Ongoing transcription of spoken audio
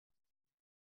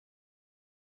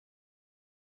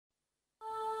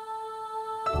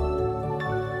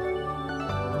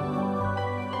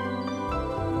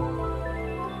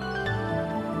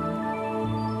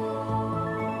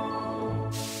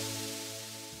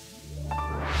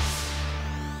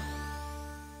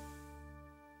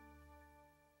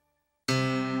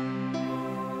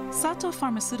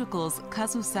Sato-Pharmaceutical's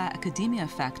Kazusa Academia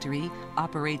factory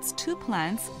operates two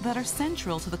plants that are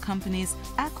central to the company's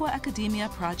Aqua Academia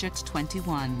Project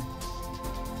 21.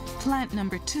 Plant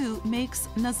number 2 makes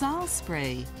nasal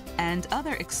spray and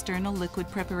other external liquid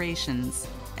preparations,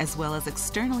 as well as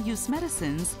external use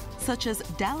medicines such as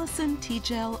Dalacin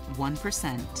T-Gel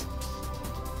 1%.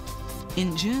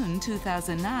 In June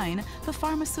 2009, the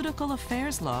Pharmaceutical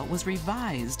Affairs Law was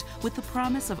revised with the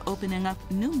promise of opening up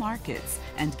new markets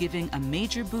and giving a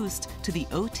major boost to the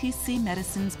OTC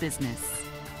medicines business.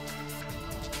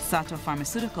 Sato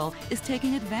Pharmaceutical is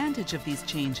taking advantage of these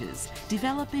changes,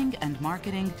 developing and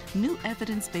marketing new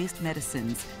evidence-based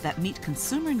medicines that meet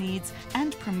consumer needs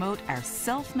and promote our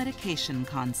self-medication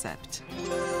concept.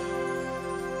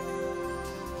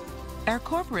 Our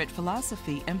corporate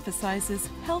philosophy emphasizes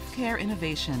healthcare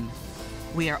innovation.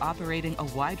 We are operating a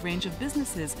wide range of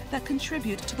businesses that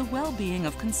contribute to the well-being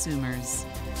of consumers.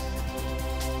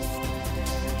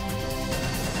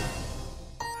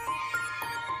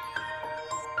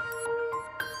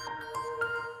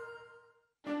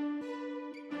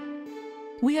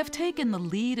 We have taken the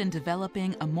lead in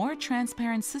developing a more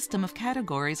transparent system of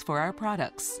categories for our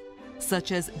products,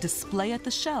 such as display at the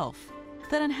shelf,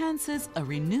 that enhances a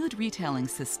renewed retailing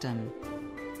system.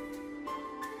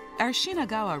 Our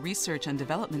Shinagawa Research and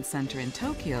Development Center in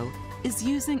Tokyo is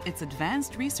using its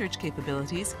advanced research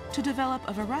capabilities to develop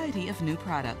a variety of new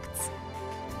products.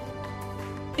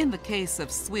 In the case of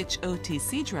switch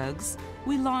OTC drugs,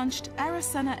 we launched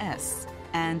Arasena S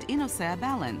and Inosea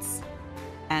Balance,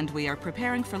 and we are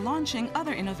preparing for launching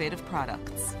other innovative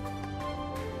products.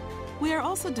 We are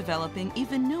also developing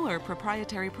even newer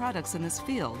proprietary products in this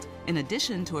field, in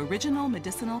addition to original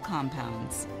medicinal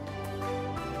compounds.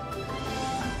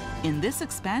 In this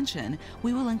expansion,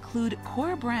 we will include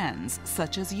core brands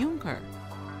such as Juncker,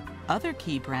 other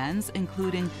key brands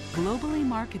including globally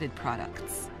marketed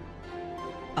products,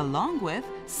 along with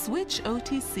switch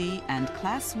OTC and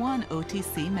Class 1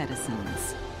 OTC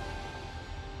medicines.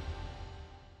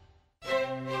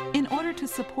 In order to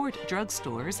support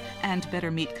drugstores and better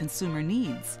meet consumer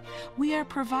needs, we are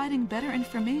providing better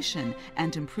information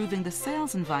and improving the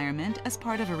sales environment as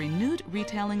part of a renewed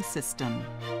retailing system.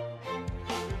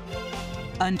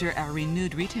 Under our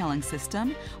renewed retailing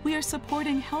system, we are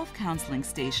supporting health counseling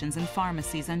stations in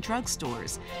pharmacies and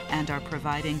drugstores and are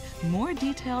providing more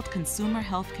detailed consumer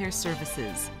healthcare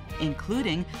services,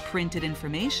 including printed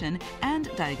information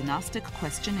and diagnostic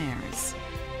questionnaires.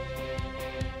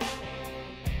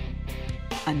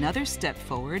 Another step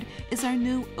forward is our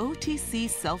new OTC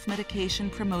Self-Medication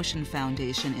Promotion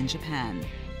Foundation in Japan.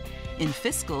 In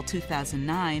fiscal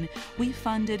 2009, we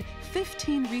funded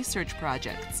 15 research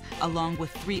projects, along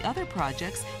with 3 other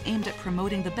projects aimed at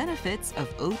promoting the benefits of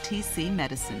OTC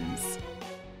medicines.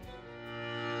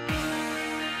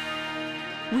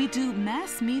 We do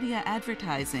mass media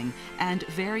advertising and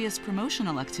various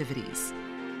promotional activities.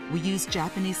 We use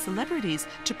Japanese celebrities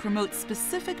to promote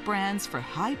specific brands for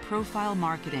high-profile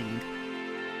marketing.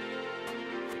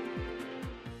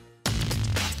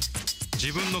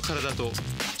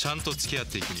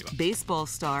 Baseball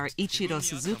star Ichiro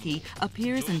Suzuki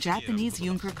appears in Japanese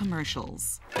Juncker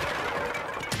commercials.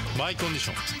 My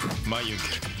condition, my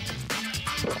Juncker.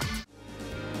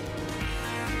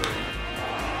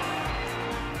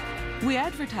 We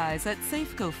advertise at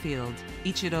Safeco Field,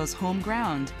 Ichiro's home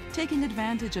ground, taking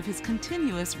advantage of his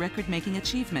continuous record-making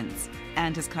achievements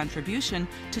and his contribution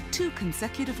to 2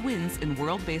 consecutive wins in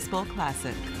World Baseball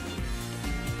Classic.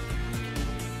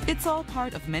 It's all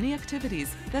part of many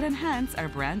activities that enhance our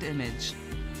brand image.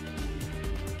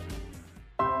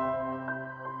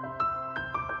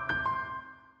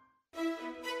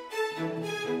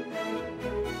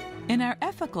 In our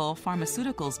ethical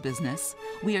pharmaceuticals business,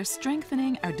 we are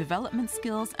strengthening our development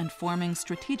skills and forming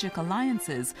strategic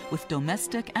alliances with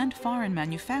domestic and foreign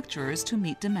manufacturers to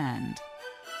meet demand.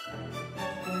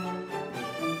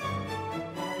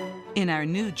 In our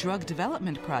new drug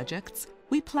development projects,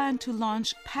 we plan to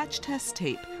launch patch test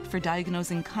tape for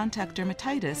diagnosing contact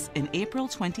dermatitis in April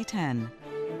 2010.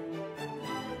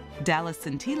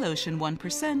 Dalacin Tea Lotion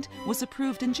 1% was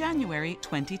approved in January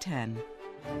 2010.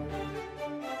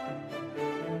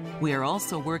 We are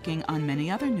also working on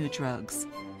many other new drugs,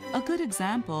 a good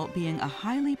example being a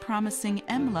highly promising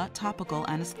EMLA topical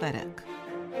anesthetic.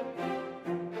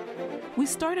 We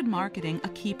started marketing a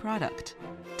key product,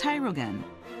 Tyrogen,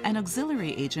 an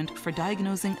auxiliary agent for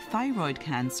diagnosing thyroid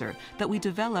cancer that we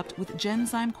developed with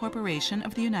Genzyme Corporation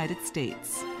of the United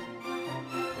States.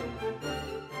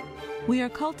 We are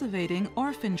cultivating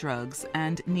orphan drugs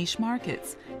and niche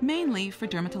markets, mainly for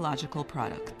dermatological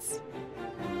products.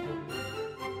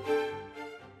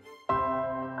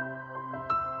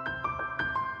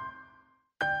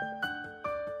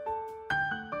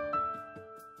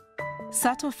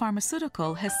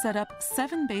 Sato-Pharmaceutical has set up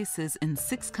 7 bases in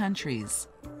 6 countries.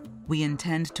 We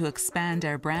intend to expand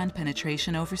our brand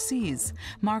penetration overseas,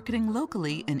 marketing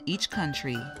locally in each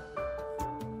country.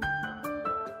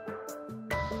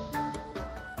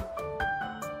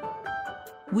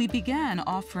 We began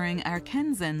offering our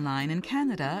Kenzen line in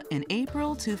Canada in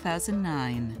April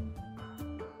 2009.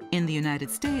 In the United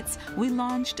States, we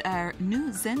launched our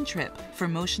new Zen Trip for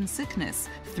motion sickness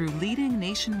through leading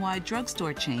nationwide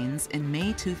drugstore chains in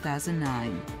May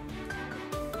 2009.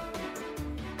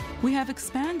 We have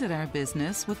expanded our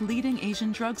business with leading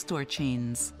Asian drugstore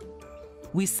chains.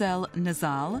 We sell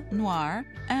Nasal, Noir,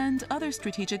 and other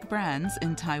strategic brands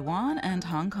in Taiwan and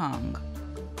Hong Kong.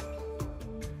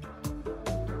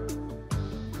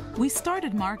 We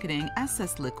started marketing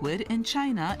SS Liquid in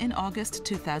China in August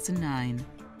 2009.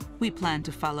 We plan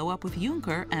to follow up with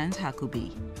Juncker and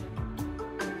Hakubi.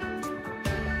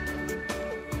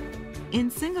 In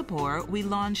Singapore, we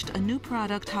launched a new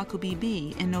product, Hakubi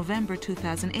B, in November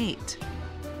 2008.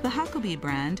 The Hakubi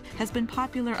brand has been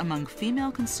popular among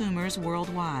female consumers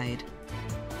worldwide.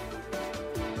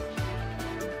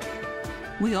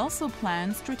 We also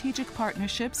plan strategic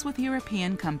partnerships with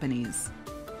European companies.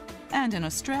 And in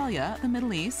Australia, the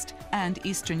Middle East, and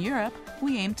Eastern Europe,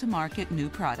 we aim to market new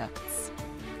products.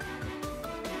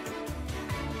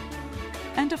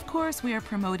 And of course, we are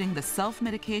promoting the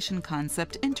self-medication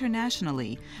concept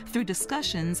internationally through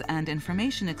discussions and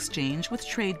information exchange with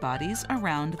trade bodies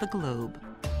around the globe.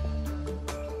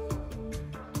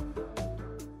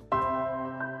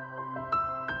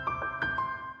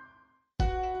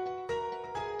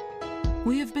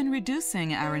 We have been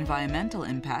reducing our environmental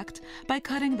impact by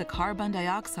cutting the carbon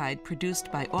dioxide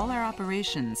produced by all our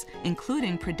operations,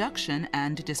 including production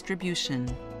and distribution.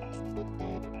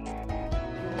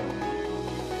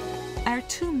 Our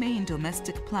 2 main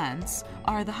domestic plants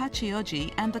are the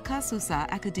Hachioji and the Kasusa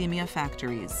Academia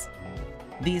factories.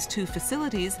 These 2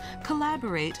 facilities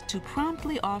collaborate to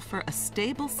promptly offer a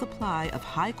stable supply of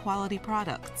high-quality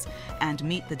products and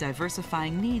meet the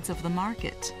diversifying needs of the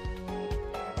market.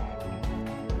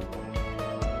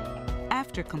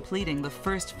 After completing the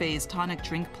first phase tonic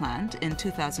drink plant in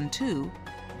 2002,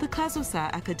 the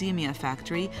Kasusa Academia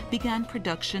factory began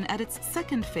production at its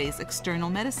second phase external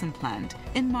medicine plant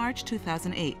in March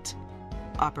 2008.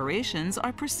 Operations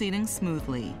are proceeding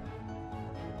smoothly.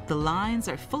 The lines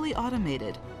are fully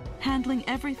automated, handling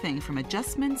everything from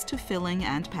adjustments to filling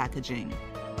and packaging.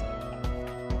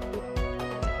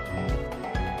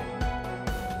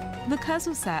 The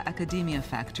Kasusa Academia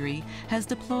factory has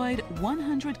deployed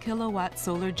 100 kilowatt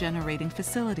solar generating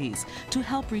facilities to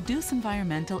help reduce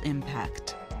environmental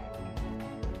impact.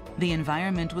 The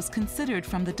environment was considered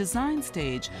from the design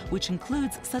stage, which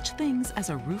includes such things as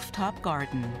a rooftop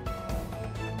garden.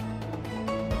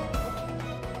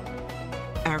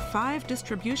 Our 5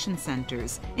 distribution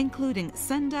centers, including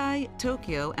Sendai,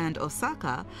 Tokyo, and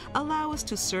Osaka, allow us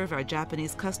to serve our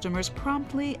Japanese customers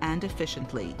promptly and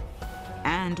efficiently.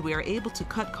 And we are able to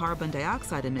cut carbon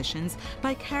dioxide emissions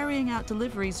by carrying out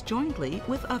deliveries jointly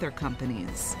with other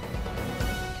companies.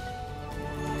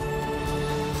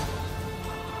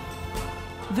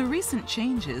 The recent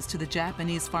changes to the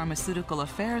Japanese pharmaceutical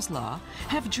affairs law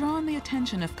have drawn the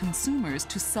attention of consumers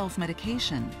to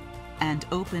self-medication and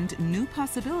opened new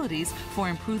possibilities for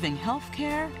improving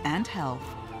healthcare and health.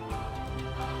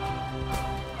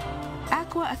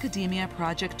 Aqua Academia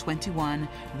Project 21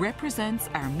 represents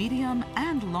our medium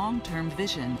and long-term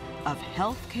vision of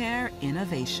healthcare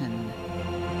innovation.